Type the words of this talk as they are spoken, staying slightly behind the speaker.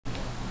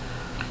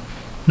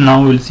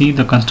Now we'll see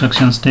the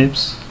construction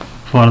steps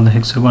for the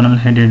hexagonal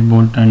headed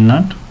bolt and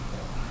nut,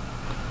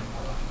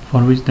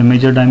 for which the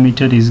major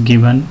diameter is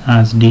given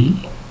as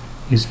D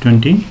is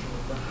 20.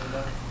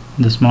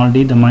 The small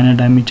d, the minor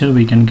diameter,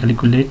 we can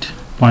calculate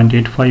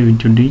 0.85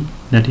 into D,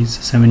 that is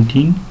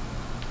 17.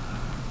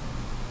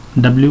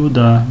 W,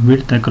 the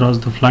width across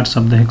the flats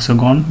of the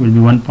hexagon, will be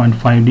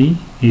 1.5 D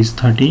is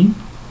 30.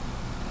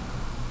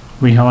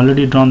 We have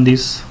already drawn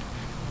this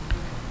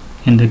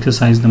in the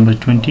exercise number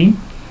 20.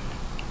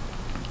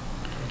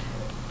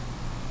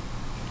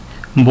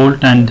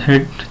 Bolt and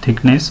head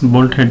thickness,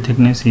 bolt head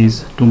thickness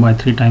is 2 by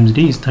 3 times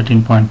D is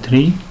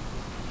 13.3.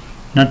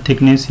 Nut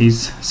thickness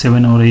is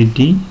 7 over 8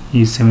 D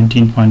is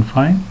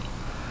 17.5.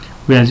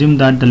 We assume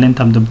that the length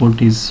of the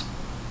bolt is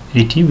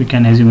 80. We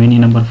can assume any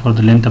number for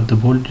the length of the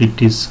bolt. It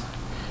is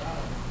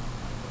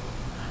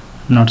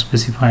not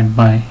specified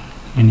by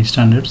any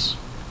standards.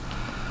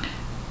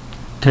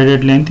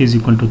 Threaded length is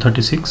equal to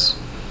 36.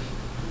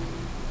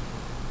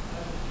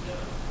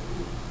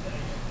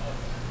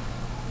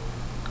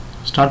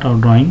 Start our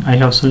drawing. I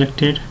have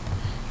selected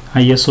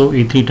ISO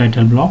A3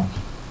 title block.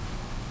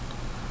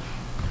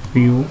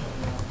 View,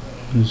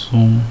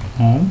 zoom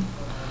on.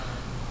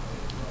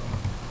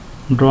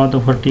 Draw the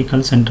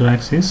vertical center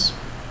axis,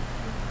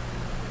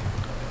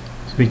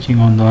 switching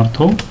on the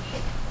ortho.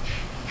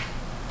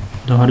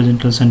 The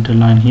horizontal center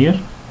line here.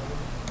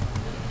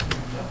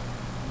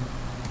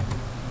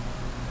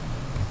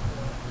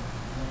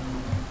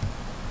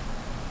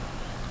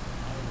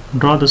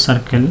 Draw the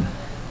circle.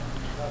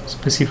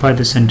 Specify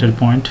the center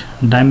point.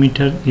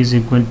 Diameter is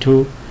equal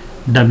to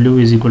W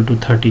is equal to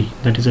 30.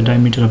 That is the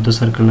diameter of the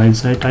circle. I'll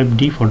say type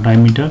D for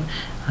diameter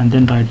and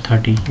then write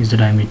 30 is the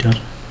diameter.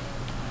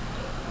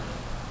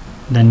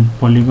 Then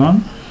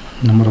polygon,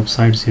 number of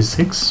sides is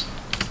 6.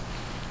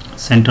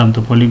 Center of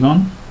the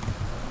polygon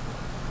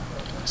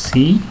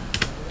C.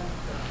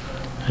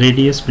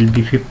 Radius will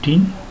be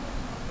 15.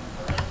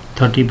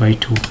 30 by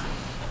 2.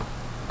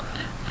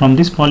 From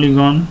this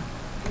polygon,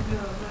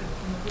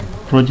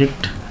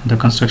 project the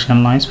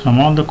construction lines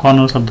from all the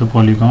corners of the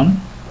polygon.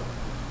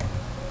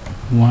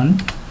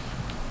 1.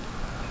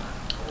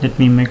 Let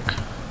me make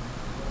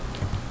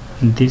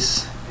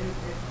this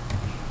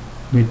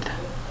with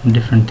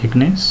different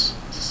thickness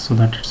so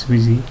that it's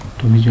easy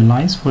to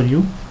visualize for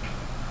you.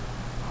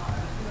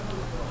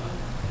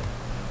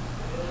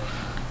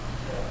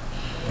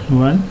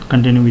 Well,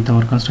 continue with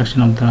our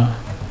construction of the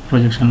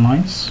projection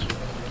lines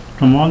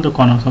from all the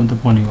corners of the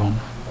polygon.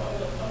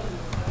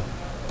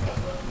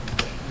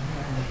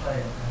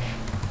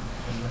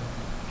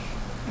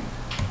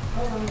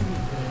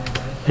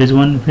 There is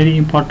one very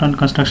important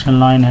construction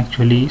line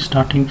actually,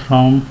 starting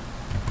from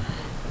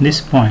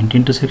this point,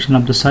 intersection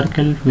of the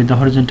circle with the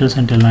horizontal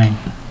center line.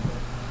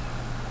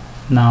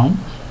 Now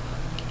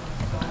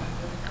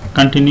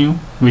continue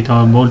with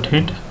our bolt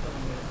head.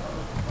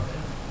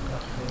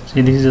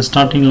 See, this is a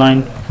starting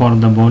line for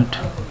the bolt.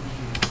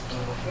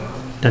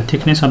 The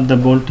thickness of the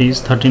bolt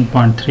is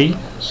 13.3,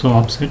 so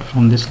offset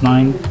from this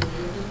line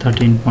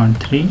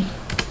 13.3.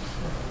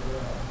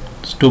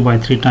 It's 2 by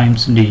 3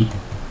 times D.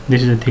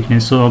 This is the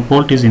thickness, so our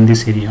bolt is in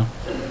this area.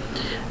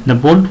 The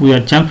bolt we are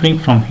chamfering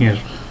from here.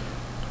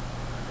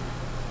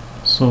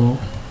 So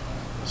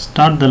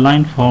start the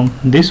line from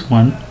this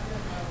one.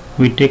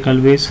 We take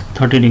always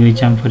 30-degree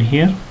chamfer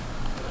here,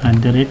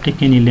 and then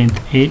take any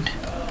length 8.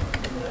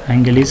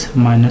 Angle is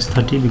minus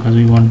 30 because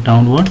we want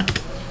downward.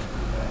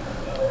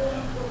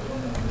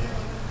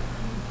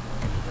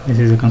 This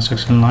is the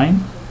construction line.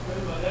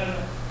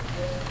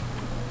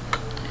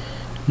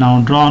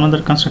 Now draw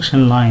another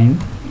construction line,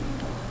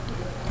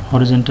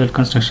 horizontal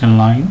construction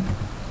line,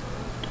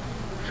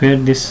 where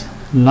this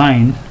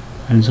line,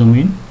 I'll zoom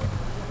in,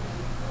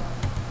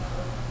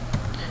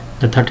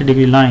 the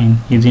 30-degree line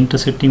is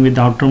intersecting with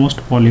the outermost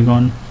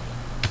polygon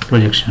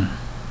projection.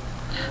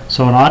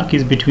 So our arc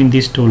is between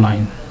these two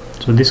lines.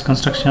 So this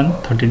construction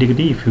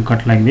 30-degree, if you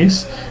cut like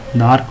this,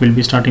 the arc will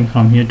be starting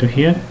from here to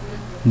here,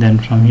 then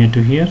from here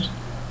to here,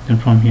 then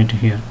from here to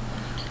here.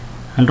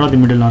 I'll draw the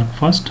middle arc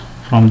first.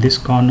 From this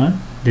corner,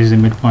 this is the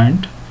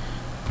midpoint,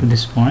 to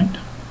this point.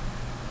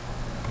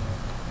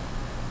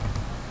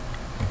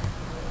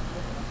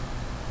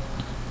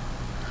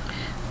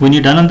 We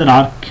need another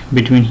arc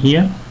between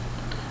here.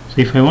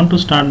 So if I want to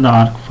start the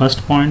arc, first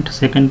point,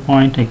 second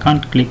point, I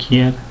can't click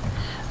here.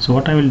 So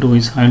what I will do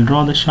is I will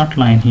draw the short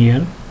line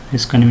here.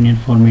 It's convenient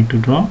for me to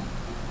draw.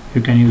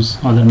 You can use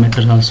other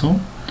methods also.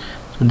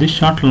 So this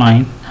short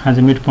line has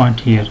a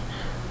midpoint here.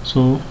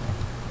 So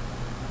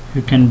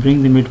you can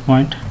bring the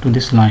midpoint to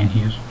this line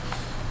here.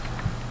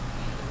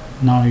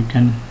 Now you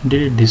can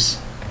delete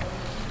this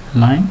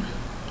line.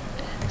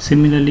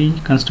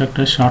 Similarly, construct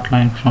a short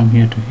line from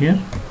here to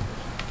here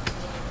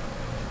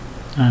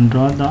and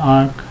draw the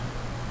arc,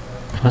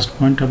 first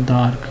point of the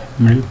arc,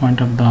 middle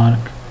point of the arc,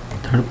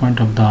 third point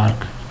of the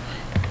arc.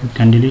 You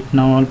can delete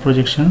now all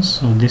projections.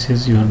 So this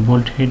is your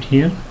bolt head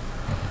here.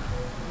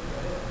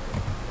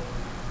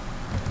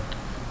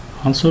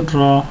 Also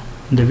draw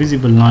the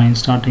visible line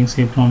starting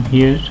say from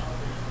here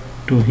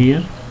to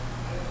here.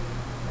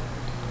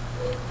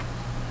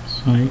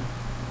 sorry,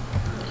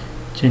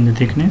 change the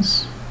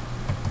thickness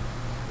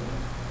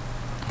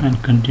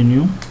and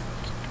continue.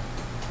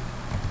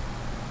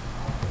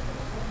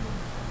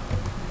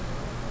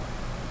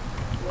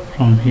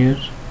 From here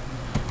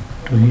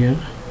to here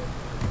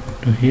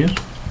to here.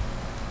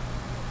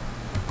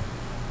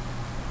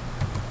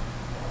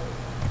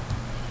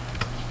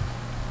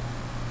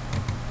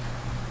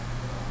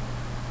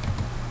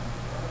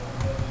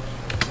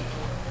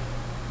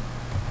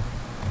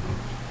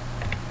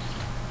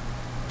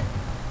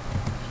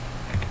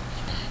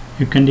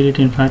 You can delete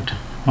in fact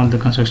all the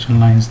construction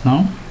lines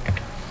now.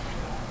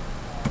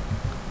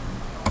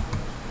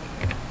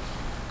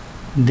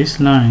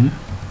 This line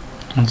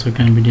also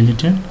can be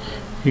deleted.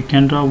 You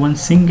can draw one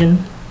single,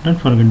 don't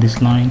forget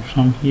this line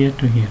from here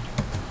to here,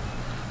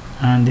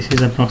 and this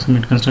is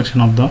approximate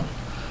construction of the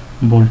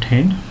bolt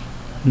head.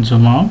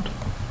 Zoom out.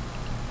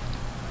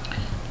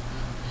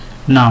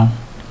 Now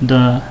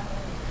the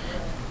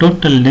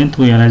total length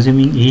we are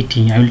assuming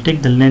 80. I will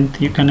take the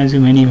length, you can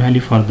assume any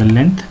value for the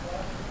length,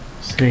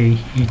 say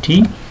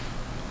 80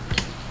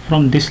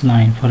 from this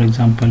line for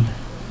example,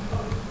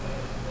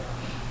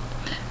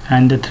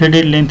 and the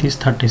threaded length is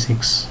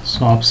 36,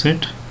 so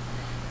offset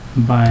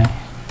by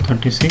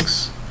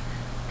 36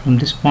 from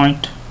this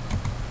point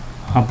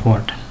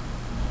upward.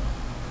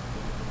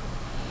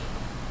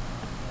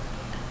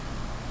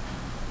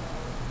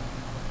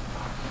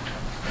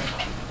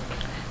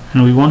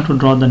 And we want to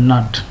draw the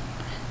nut.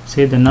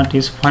 Say the nut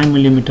is 5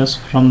 millimeters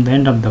from the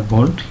end of the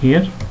bolt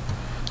here,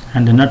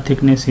 and the nut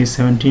thickness is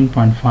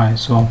 17.5,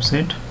 so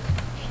offset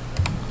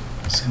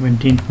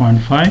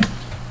 17.5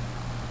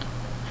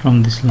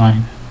 from this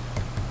line.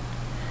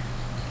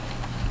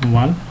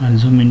 Well, I'll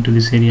zoom into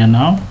this area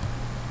now.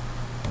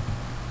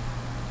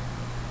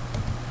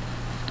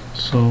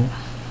 So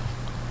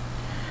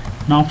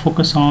now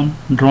focus on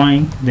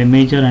drawing the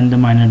major and the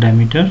minor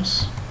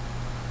diameters.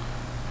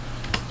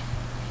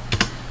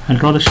 I'll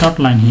draw the short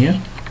line here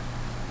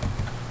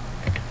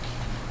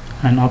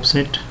and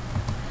offset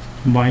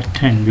by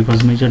 10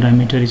 because major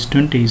diameter is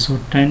 20, so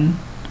 10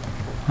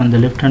 on the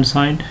left hand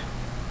side,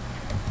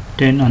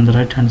 10 on the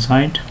right hand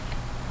side.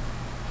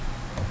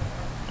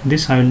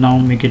 This I will now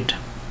make it,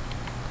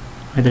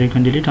 either you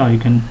can delete or you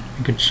can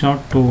make it short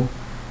to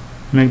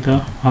make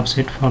the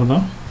offset for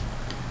the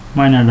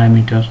minor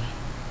diameter.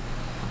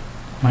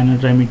 Minor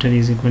diameter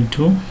is equal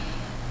to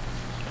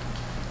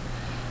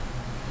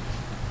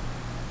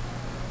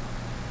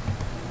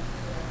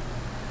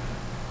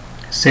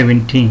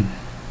 17,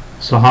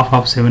 so half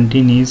of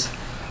 17 is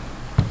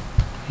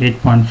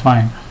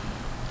 8.5,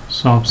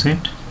 so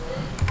offset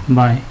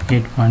by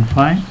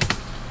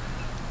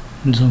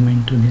 8.5. Zoom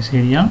into this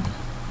area,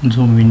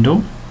 zoom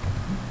window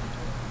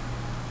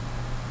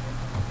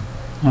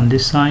on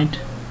this side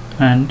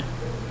and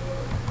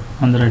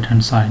on the right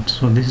hand side.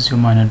 So this is your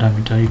minor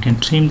diameter. You can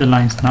trim the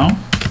lines now.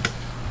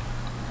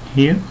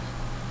 Here,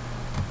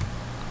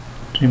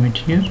 trim it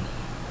here.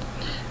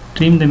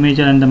 Trim the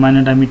major and the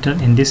minor diameter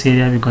in this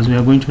area because we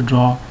are going to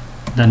draw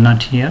the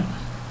nut here.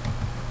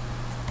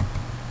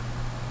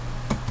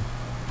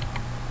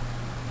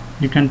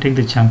 You can take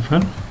the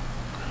chamfer,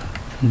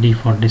 D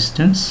for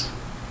distance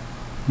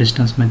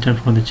method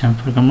for the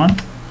chamfer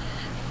command.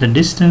 The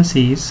distance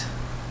is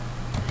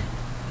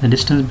the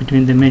distance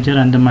between the major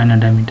and the minor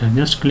diameter.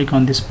 Just click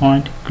on this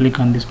point, click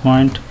on this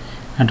point,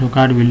 and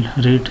AutoCAD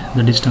will read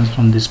the distance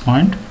from this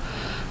point,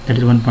 that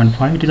is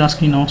 1.5. It is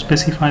asking now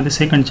specify the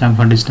second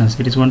chamfer distance.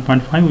 It is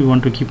 1.5. we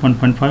want to keep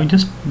 1.5.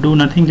 just do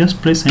nothing,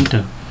 just press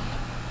enter,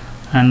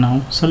 and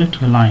now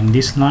select your line,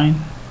 this line,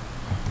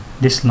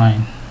 this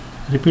line.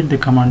 Repeat the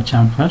command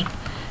chamfer,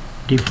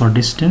 D for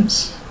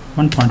distance,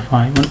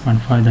 1.5,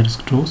 1.5, that is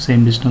true,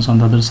 same distance on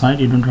the other side,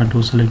 you don't have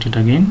to select it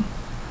again,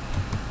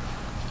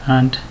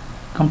 and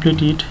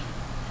complete it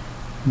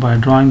by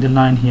drawing the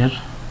line here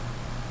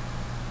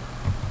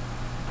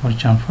for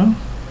chamfer.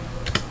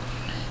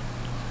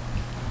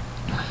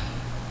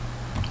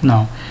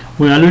 Now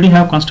we already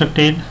have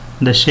constructed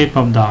the shape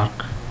of the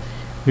arc.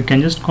 We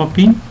can just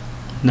copy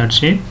that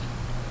shape,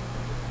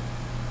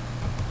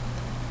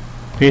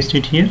 paste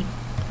it here.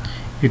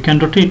 You can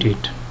rotate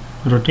it,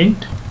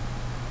 rotate,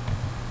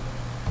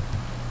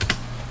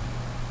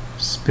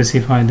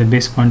 specify the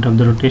base point of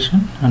the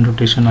rotation, and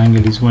rotation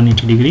angle is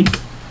 180 degree.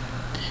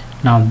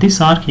 Now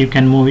this arc you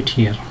can move it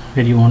here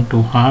where you want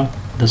to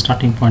have the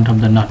starting point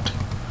of the nut.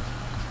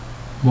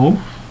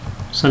 Move,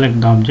 select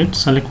the object,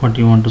 select what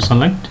you want to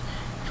select,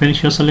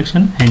 finish your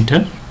selection,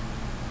 enter.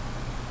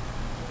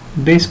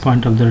 Base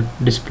point of the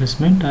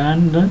displacement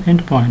and the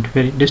end point,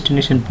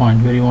 destination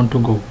point where you want to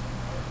go.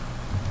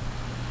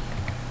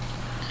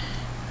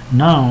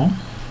 Now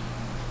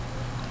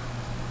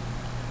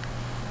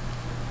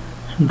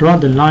draw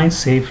the line,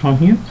 say from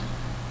here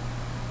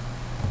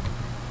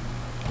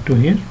to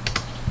here,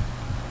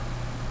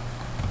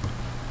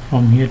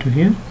 from here to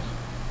here,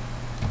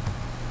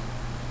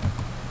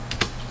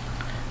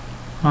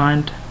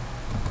 and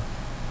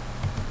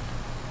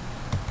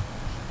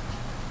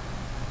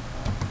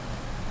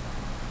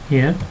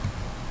here,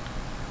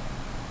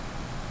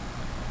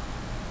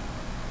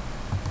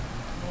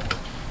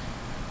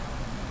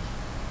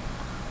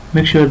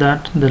 make sure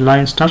that the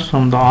line starts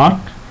from the arc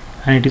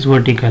and it is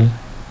vertical.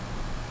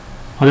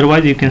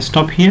 Otherwise you can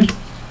stop here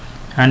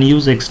and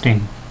use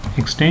extend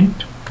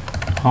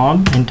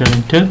all,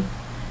 enter,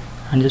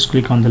 and just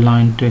click on the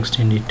line to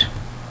extend it.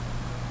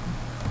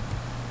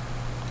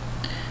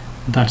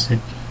 That's it.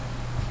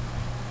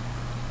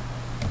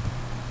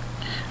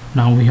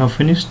 Now we have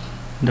finished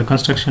the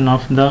construction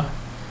of the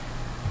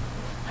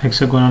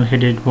hexagonal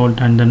headed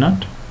bolt and the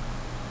nut.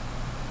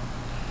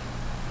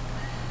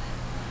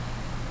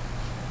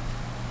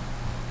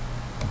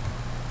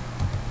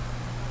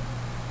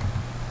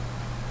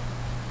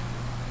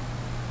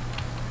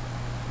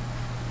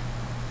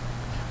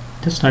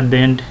 Just at the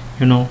end,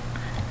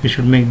 you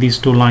should make these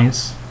two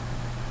lines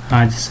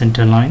as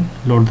center line.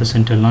 Load the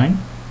center line,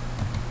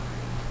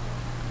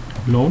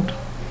 load,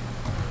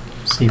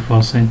 C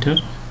for center.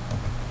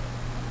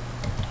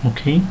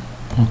 Okay,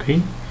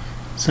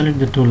 select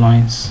the two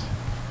lines,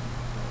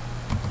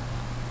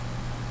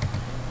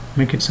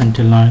 make it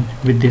center line.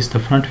 With this the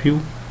front view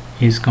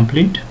is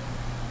complete.